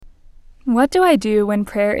What do I do when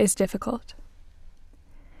prayer is difficult?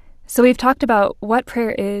 So we've talked about what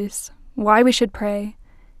prayer is, why we should pray,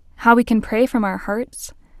 how we can pray from our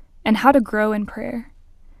hearts, and how to grow in prayer.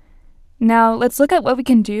 Now let's look at what we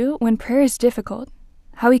can do when prayer is difficult,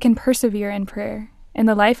 how we can persevere in prayer in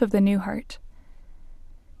the life of the new heart.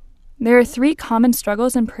 There are 3 common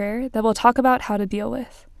struggles in prayer that we'll talk about how to deal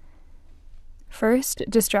with. First,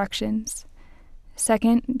 distractions.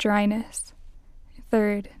 Second, dryness.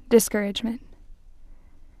 Third, discouragement.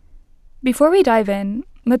 Before we dive in,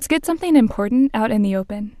 let's get something important out in the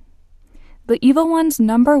open. The evil one's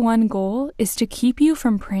number 1 goal is to keep you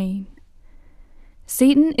from praying.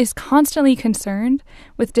 Satan is constantly concerned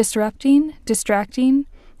with disrupting, distracting,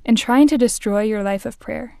 and trying to destroy your life of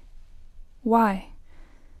prayer. Why?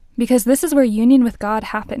 Because this is where union with God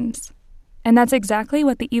happens, and that's exactly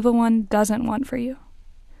what the evil one doesn't want for you.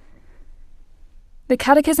 The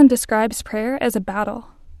Catechism describes prayer as a battle,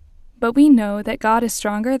 but we know that God is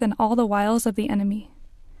stronger than all the wiles of the enemy.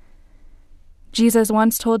 Jesus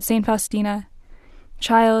once told St. Faustina,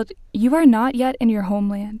 "Child, you are not yet in your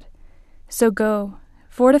homeland, so go,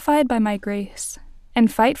 fortified by my grace, and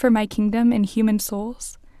fight for my kingdom in human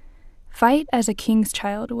souls. Fight as a king's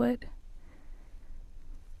child would."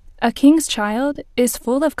 A king's child is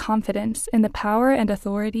full of confidence in the power and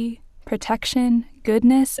authority, protection,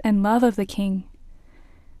 goodness, and love of the king.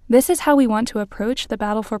 This is how we want to approach the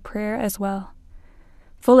battle for prayer as well,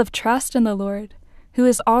 full of trust in the Lord, who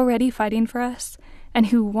is already fighting for us and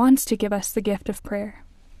who wants to give us the gift of prayer.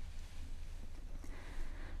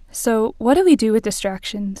 So, what do we do with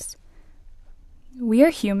distractions? We are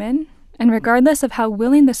human, and regardless of how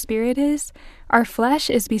willing the Spirit is, our flesh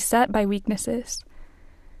is beset by weaknesses.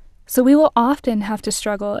 So we will often have to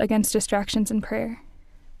struggle against distractions in prayer.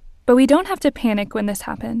 But we don't have to panic when this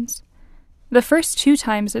happens. The first 2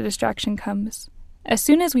 times a distraction comes, as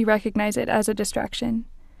soon as we recognize it as a distraction,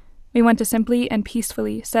 we want to simply and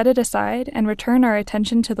peacefully set it aside and return our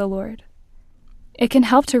attention to the Lord. It can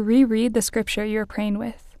help to reread the scripture you're praying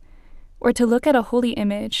with, or to look at a holy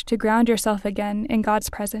image to ground yourself again in God's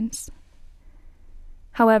presence.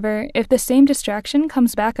 However, if the same distraction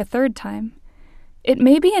comes back a 3rd time, it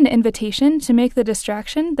may be an invitation to make the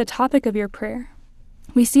distraction the topic of your prayer.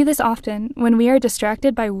 We see this often when we are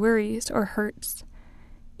distracted by worries or hurts.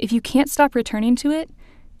 If you can't stop returning to it,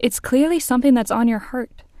 it's clearly something that's on your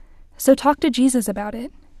heart, so talk to Jesus about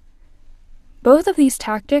it. Both of these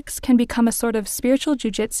tactics can become a sort of spiritual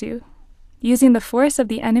jujitsu, using the force of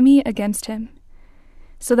the enemy against him,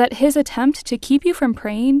 so that his attempt to keep you from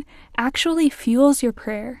praying actually fuels your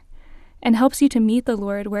prayer and helps you to meet the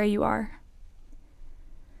Lord where you are.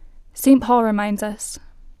 St. Paul reminds us,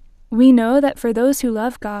 "We know that for those who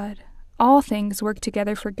love God, all things work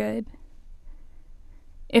together for good."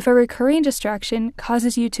 If a recurring distraction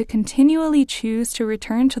causes you to continually choose to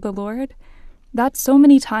return to the Lord, that's so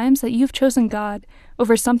many times that you've chosen God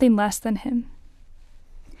over something less than Him.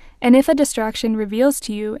 And if a distraction reveals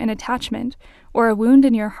to you an attachment or a wound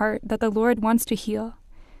in your heart that the Lord wants to heal,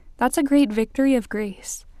 that's a great victory of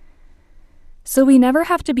grace. So we never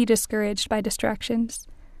have to be discouraged by distractions.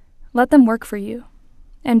 Let them work for you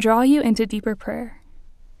and draw you into deeper prayer.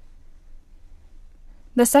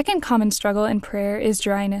 The second common struggle in prayer is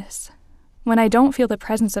dryness, when I don't feel the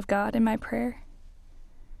presence of God in my prayer.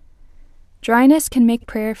 Dryness can make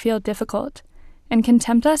prayer feel difficult and can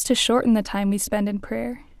tempt us to shorten the time we spend in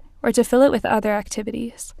prayer or to fill it with other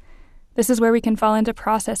activities. This is where we can fall into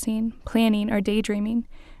processing, planning, or daydreaming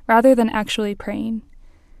rather than actually praying.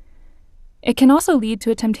 It can also lead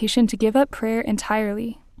to a temptation to give up prayer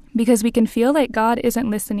entirely, because we can feel like God isn't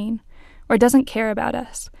listening, or doesn't care about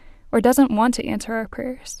us, or doesn't want to answer our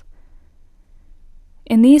prayers.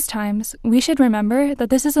 In these times, we should remember that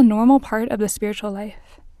this is a normal part of the spiritual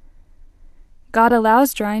life. God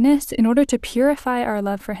allows dryness in order to purify our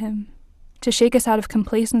love for Him, to shake us out of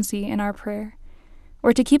complacency in our prayer,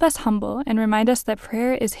 or to keep us humble and remind us that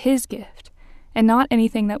prayer is His gift, and not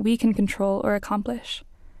anything that we can control or accomplish.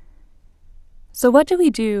 So what do we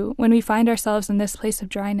do when we find ourselves in this place of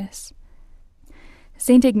dryness?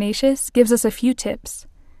 St. Ignatius gives us a few tips.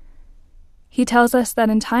 He tells us that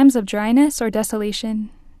in times of dryness or desolation,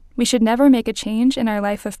 we should never make a change in our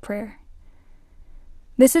life of prayer.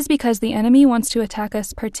 This is because the enemy wants to attack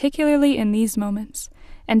us particularly in these moments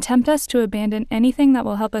and tempt us to abandon anything that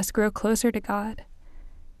will help us grow closer to God.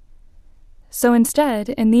 So instead,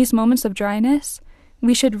 in these moments of dryness,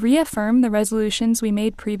 we should reaffirm the resolutions we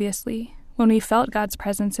made previously when we felt God's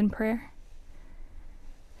presence in prayer.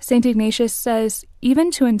 St. Ignatius says even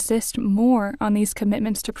to insist more on these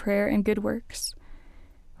commitments to prayer and good works.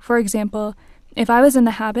 For example, if I was in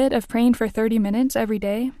the habit of praying for 30 minutes every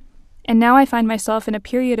day, and now I find myself in a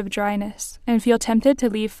period of dryness and feel tempted to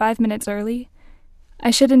leave 5 minutes early,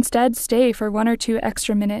 I should instead stay for 1 or 2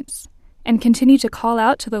 extra minutes and continue to call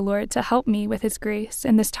out to the Lord to help me with His grace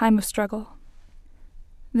in this time of struggle.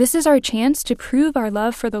 This is our chance to prove our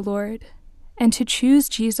love for the Lord and to choose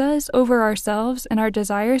Jesus over ourselves and our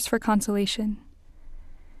desires for consolation.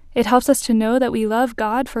 It helps us to know that we love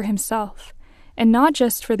God for Himself and not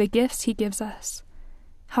just for the gifts He gives us.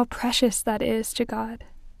 How precious that is to God.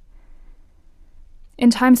 In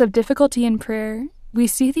times of difficulty in prayer, we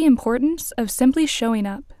see the importance of simply showing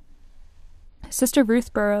up. Sister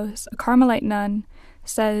Ruth Burroughs, a Carmelite nun,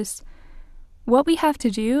 says, "What we have to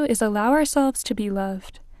do is allow ourselves to be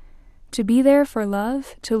loved, to be there for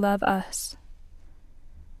love to love us."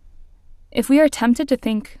 If we are tempted to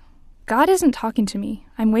think, "God isn't talking to me,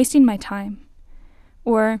 I'm wasting my time,"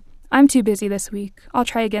 or "I'm too busy this week, I'll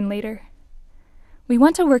try again later," we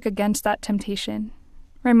want to work against that temptation,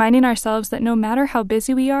 reminding ourselves that no matter how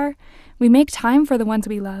busy we are, we make time for the ones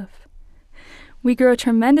we love. We grow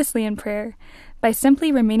tremendously in prayer by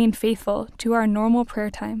simply remaining faithful to our normal prayer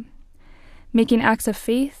time, making acts of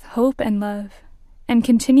faith, hope, and love, and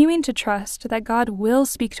continuing to trust that God will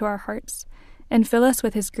speak to our hearts and fill us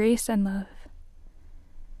with His grace and love.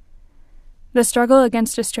 The struggle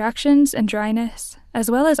against distractions and dryness, as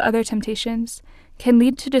well as other temptations, can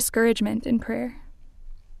lead to discouragement in prayer.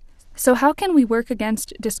 So how can we work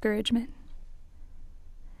against discouragement?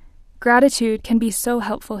 Gratitude can be so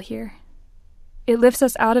helpful here. It lifts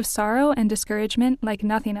us out of sorrow and discouragement like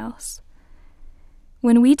nothing else.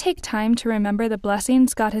 When we take time to remember the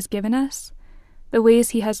blessings God has given us, the ways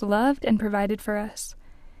He has loved and provided for us,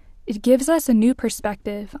 it gives us a new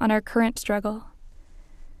perspective on our current struggle.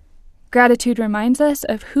 Gratitude reminds us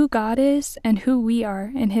of who God is and who we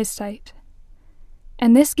are in His sight.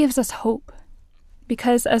 And this gives us hope,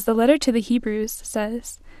 because as the letter to the Hebrews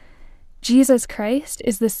says, Jesus Christ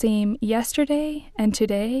is the same yesterday and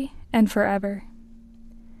today and forever.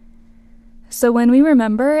 So when we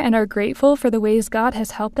remember and are grateful for the ways God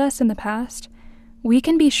has helped us in the past, we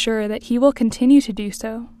can be sure that He will continue to do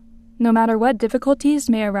so, no matter what difficulties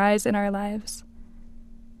may arise in our lives.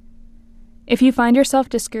 If you find yourself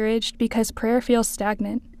discouraged because prayer feels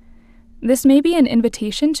stagnant, this may be an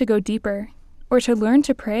invitation to go deeper or to learn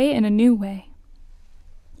to pray in a new way.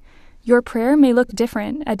 Your prayer may look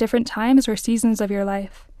different at different times or seasons of your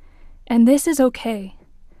life, and this is okay.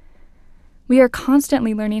 We are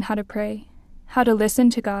constantly learning how to pray, how to listen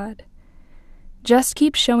to God. Just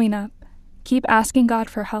keep showing up, keep asking God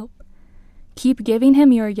for help, keep giving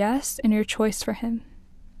Him your yes and your choice for Him.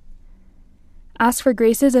 Ask for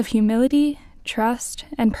graces of humility, trust,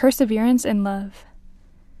 and perseverance in love.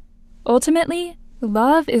 Ultimately,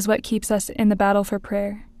 love is what keeps us in the battle for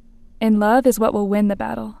prayer, and love is what will win the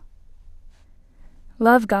battle.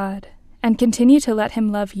 Love God, and continue to let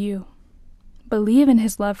Him love you. Believe in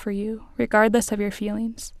His love for you, regardless of your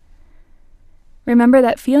feelings. Remember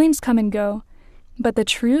that feelings come and go, but the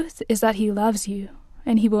truth is that He loves you,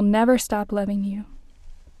 and He will never stop loving you.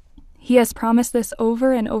 He has promised this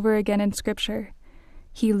over and over again in Scripture.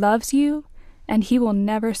 He loves you, and He will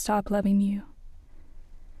never stop loving you.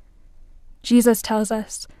 Jesus tells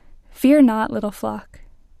us, "Fear not, little flock,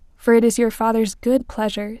 for it is your Father's good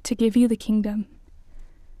pleasure to give you the kingdom."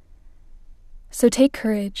 So take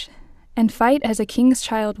courage and fight as a king's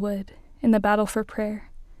child would in the battle for prayer.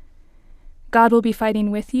 God will be fighting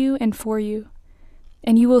with you and for you,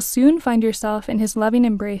 and you will soon find yourself in His loving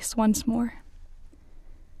embrace once more.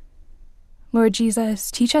 Lord Jesus,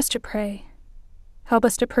 teach us to pray. Help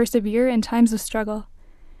us to persevere in times of struggle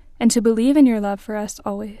and to believe in your love for us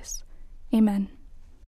always. Amen.